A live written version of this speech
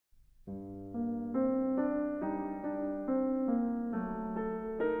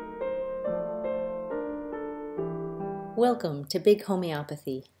Welcome to Big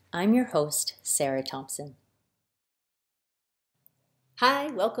Homeopathy. I'm your host, Sarah Thompson. Hi,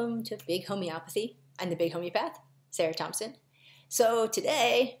 welcome to Big Homeopathy. I'm the Big Homeopath, Sarah Thompson. So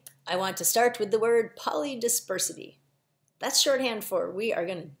today, I want to start with the word polydispersity. That's shorthand for we are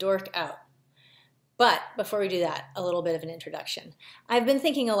going to dork out. But before we do that, a little bit of an introduction. I've been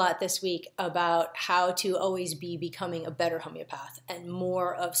thinking a lot this week about how to always be becoming a better homeopath and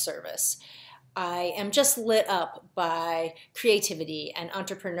more of service. I am just lit up by creativity and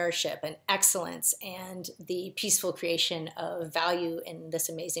entrepreneurship and excellence and the peaceful creation of value in this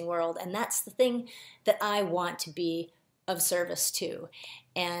amazing world. And that's the thing that I want to be of service to.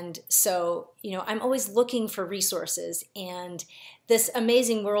 And so, I'm always looking for resources, and this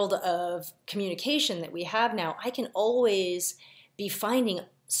amazing world of communication that we have now, I can always be finding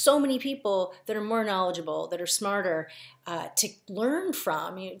so many people that are more knowledgeable, that are smarter, to learn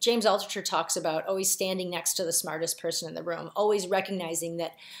from. James Altucher talks about always standing next to the smartest person in the room, always recognizing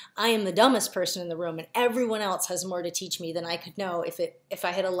that I am the dumbest person in the room and everyone else has more to teach me than I could know if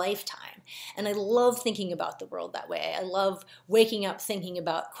I had a lifetime. And I love thinking about the world that way. I love waking up thinking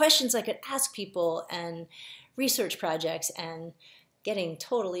about questions I could ask people and research projects and getting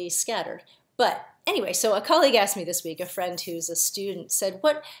totally scattered. But anyway, so a colleague asked me this week, a friend who's a student, said,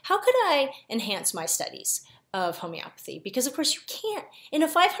 how could I enhance my studies of homeopathy? Because of course you can't, in a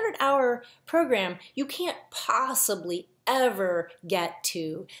 500-hour program, you can't possibly ever get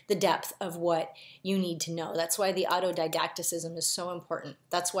to the depth of what you need to know. That's why the autodidacticism is so important.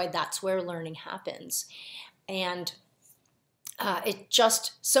 That's where learning happens. And it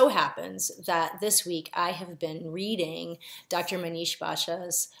just so happens that this week I have been reading Dr. Manish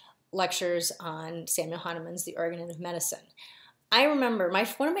Basha's lectures on Samuel Hahnemann's The Organ of Medicine. I remember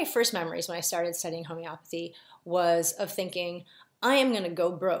one of my first memories when I started studying homeopathy was of thinking, I am going to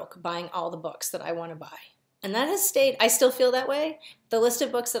go broke buying all the books that I want to buy. And that has stayed. I still feel that way. The list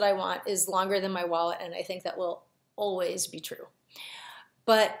of books that I want is longer than my wallet, and I think that will always be true.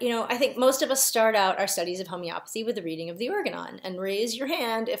 But, I think most of us start out our studies of homeopathy with the reading of the Organon, and raise your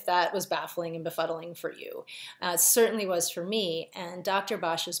hand if that was baffling and befuddling for you. It certainly was for me, and Dr.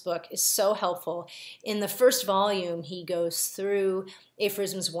 Basha's book is so helpful. In the first volume, he goes through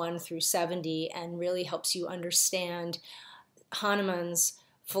aphorisms 1 through 70 and really helps you understand Hahnemann's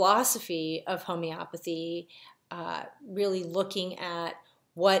philosophy of homeopathy, really looking at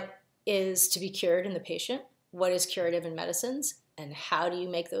what is to be cured in the patient, what is curative in medicines, and how do you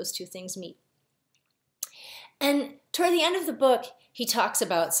make those two things meet? And toward the end of the book, he talks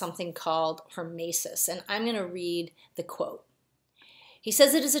about something called hormesis, and I'm going to read the quote. He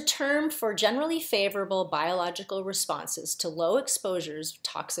says it is a term for generally favorable biological responses to low exposures of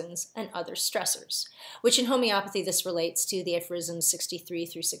toxins and other stressors, which in homeopathy this relates to the aphorisms 63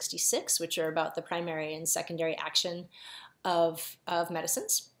 through 66, which are about the primary and secondary action of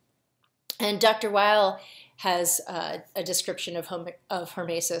medicines. And Dr. Weil has a description of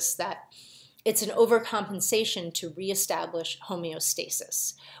hormesis that it's an overcompensation to reestablish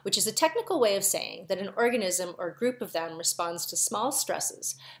homeostasis, which is a technical way of saying that an organism or group of them responds to small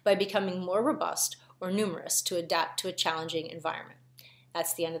stresses by becoming more robust or numerous to adapt to a challenging environment.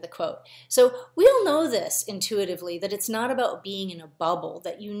 That's the end of the quote. So we all know this intuitively, that it's not about being in a bubble,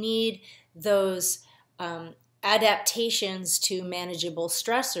 that you need those adaptations to manageable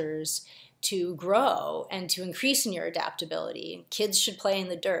stressors to grow and to increase in your adaptability. Kids should play in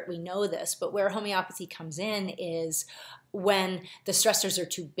the dirt. We know this, but where homeopathy comes in is when the stressors are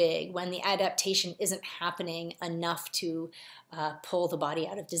too big, when the adaptation isn't happening enough to pull the body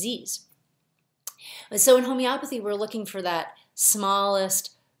out of disease. And so in homeopathy, we're looking for that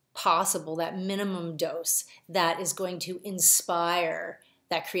smallest possible, that minimum dose that is going to inspire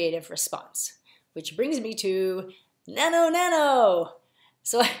that creative response, which brings me to Nano Nano.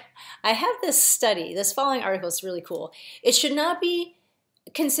 So I have this study. This following article is really cool. It should not be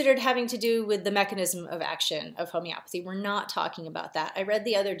considered having to do with the mechanism of action of homeopathy. We're not talking about that. I read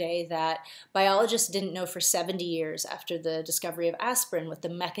the other day that biologists didn't know for 70 years after the discovery of aspirin what the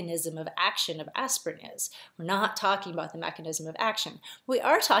mechanism of action of aspirin is. We're not talking about the mechanism of action. We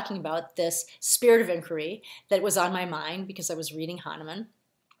are talking about this spirit of inquiry that was on my mind because I was reading Hahnemann.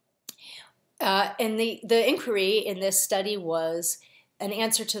 And the inquiry in this study was an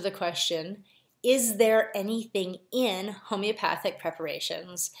answer to the question, is there anything in homeopathic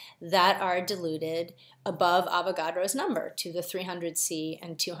preparations that are diluted above Avogadro's number to the 300C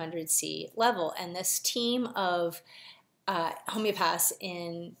and 200C level? And this team of homeopaths,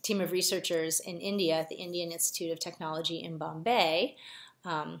 team of researchers in India at the Indian Institute of Technology in Bombay,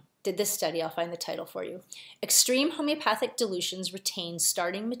 did this study. I'll find the title for you. Extreme homeopathic dilutions retain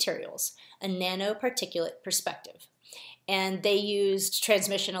starting materials, a nanoparticulate perspective. And they used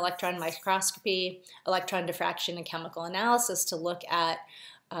transmission electron microscopy, electron diffraction, and chemical analysis to look at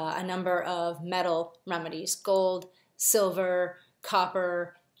a number of metal remedies: gold, silver,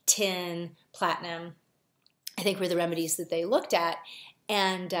 copper, tin, platinum, I think were the remedies that they looked at.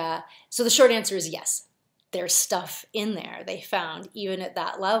 And so the short answer is yes, there's stuff in there. They found, even at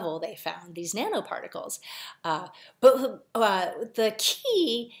that level, they found these nanoparticles. But the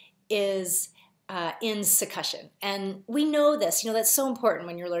key is in succussion. And we know this, that's so important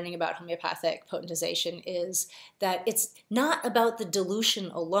when you're learning about homeopathic potentization, is that it's not about the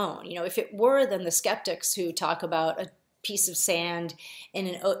dilution alone. If it were, then the skeptics who talk about a piece of sand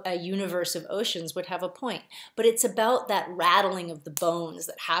in a universe of oceans would have a point. But it's about that rattling of the bones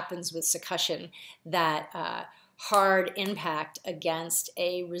that happens with succussion, that hard impact against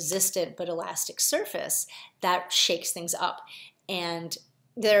a resistant but elastic surface that shakes things up. And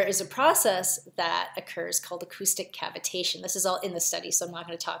there is a process that occurs called acoustic cavitation. This is all in the study, so I'm not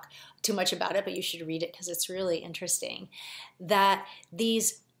going to talk too much about it, but you should read it because it's really interesting. That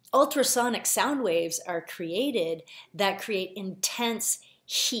these ultrasonic sound waves are created that create intense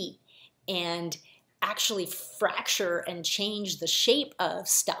heat and actually fracture and change the shape of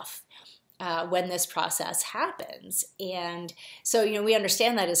stuff when this process happens. And so, we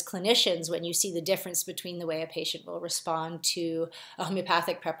understand that as clinicians, when you see the difference between the way a patient will respond to a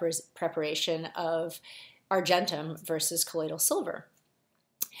homeopathic preparation of argentum versus colloidal silver.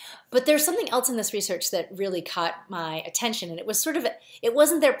 But there's something else in this research that really caught my attention, and it was it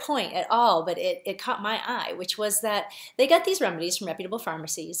wasn't their point at all, but it caught my eye, which was that they got these remedies from reputable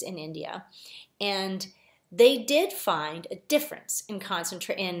pharmacies in India, and they did find a difference in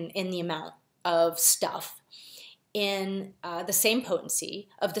in the amount of stuff in the same potency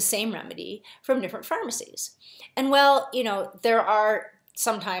of the same remedy from different pharmacies. And well, there are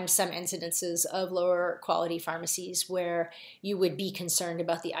sometimes some incidences of lower quality pharmacies where you would be concerned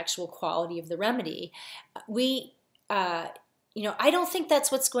about the actual quality of the remedy. I don't think that's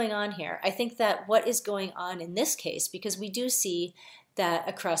what's going on here. I think that what is going on in this case, because we do see that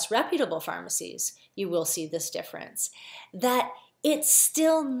across reputable pharmacies, you will see this difference, that it's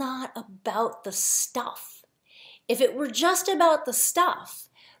still not about the stuff. If it were just about the stuff,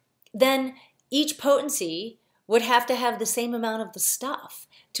 then each potency would have to have the same amount of the stuff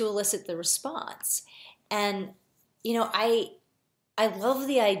to elicit the response. And, I love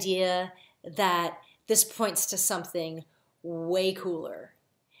the idea that this points to something way cooler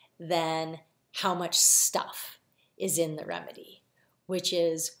than how much stuff is in the remedy, which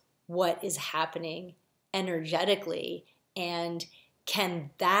is what is happening energetically, and can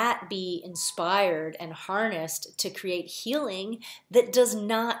that be inspired and harnessed to create healing that does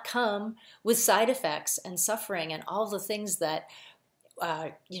not come with side effects and suffering and all the things that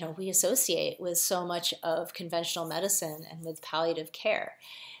we associate with so much of conventional medicine and with palliative care.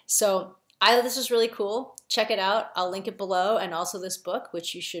 So I thought this was really cool. Check it out. I'll link it below, and also this book,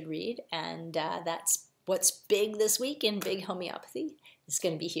 which you should read. And that's what's big this week in Big Homeopathy. It's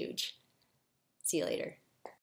going to be huge. See you later.